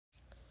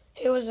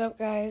Hey, what's up,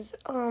 guys?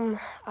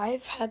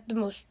 I've had the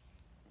most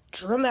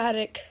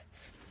dramatic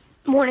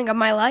morning of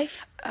my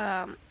life.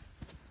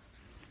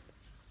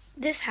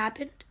 This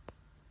happened,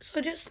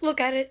 so just look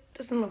at it.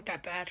 Doesn't look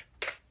that bad.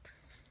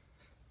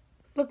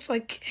 Looks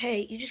like,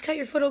 hey, you just cut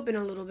your foot open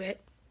a little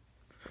bit.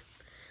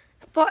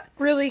 But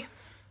really,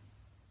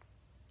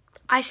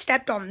 I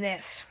stepped on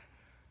this.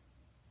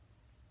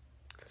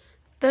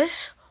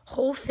 This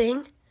whole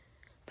thing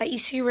that you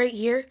see right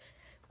here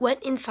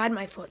went inside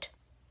my foot.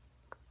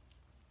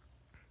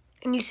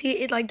 And you see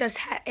it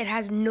it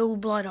has no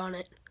blood on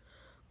it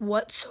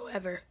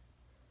whatsoever.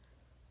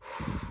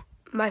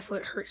 My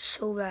foot hurts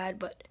so bad,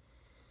 but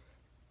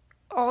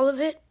all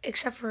of it,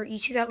 except for, you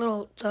see that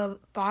the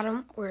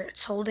bottom where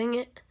it's holding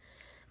it?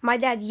 My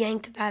dad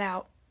yanked that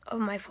out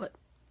of my foot.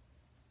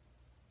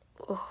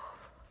 Oh.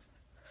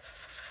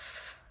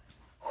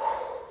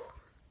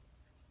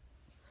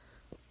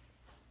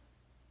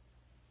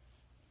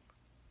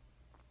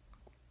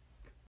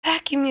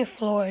 Vacuum your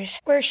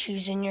floors. Wear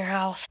shoes in your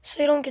house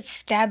so you don't get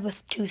stabbed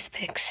with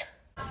toothpicks.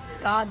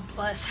 God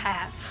bless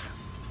hats.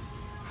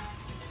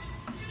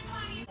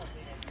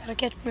 Gotta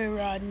catch me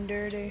riding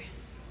dirty.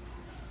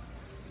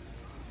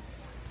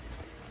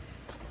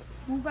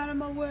 Move out of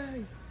my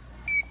way.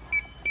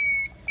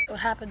 What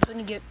happens when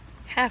you get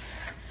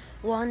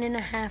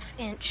 1.5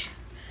 inch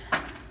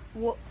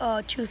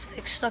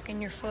toothpick stuck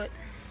in your foot?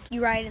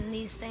 You ride in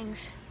these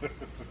things.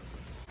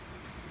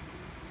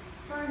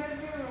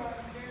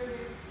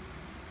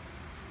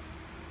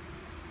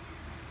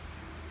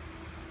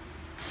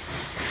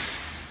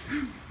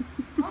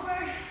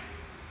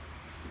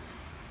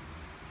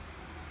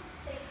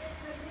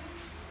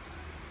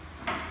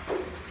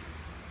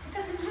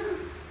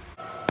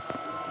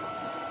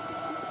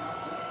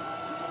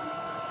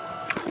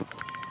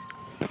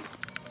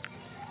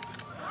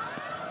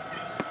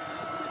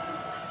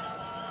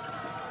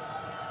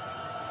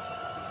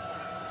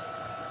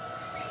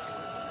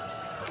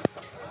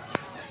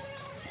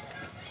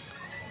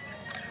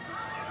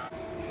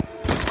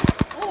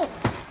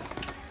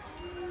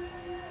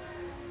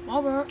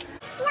 Over.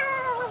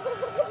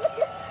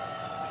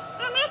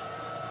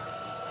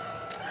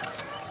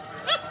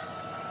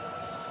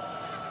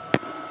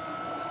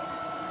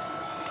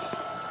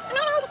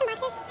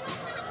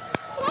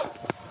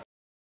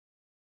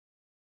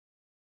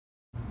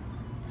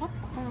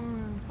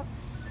 Popcorn.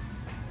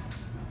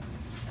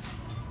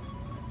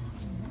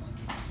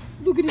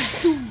 Look at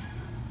his dude.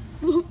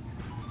 Look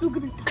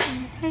at the top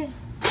of his head.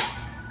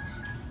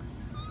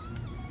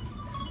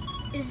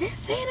 Is that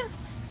Santa?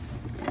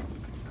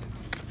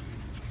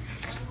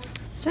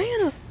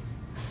 Santa!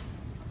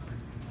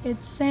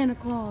 It's Santa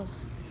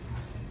Claus.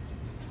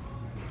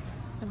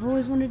 I've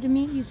always wanted to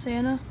meet you,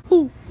 Santa.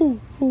 Hoo, hoo,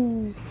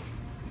 hoo.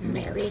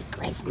 Merry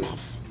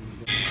Christmas.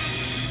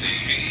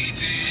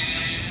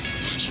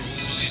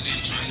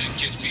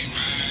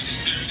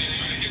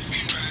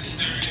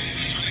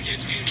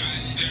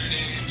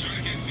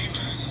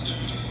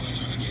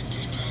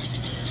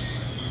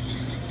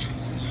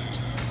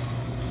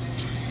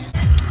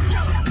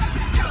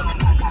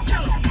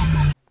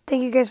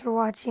 Thank you guys for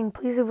watching.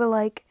 Please leave a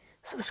like,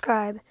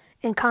 subscribe,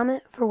 and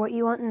comment for what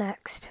you want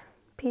next.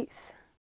 Peace.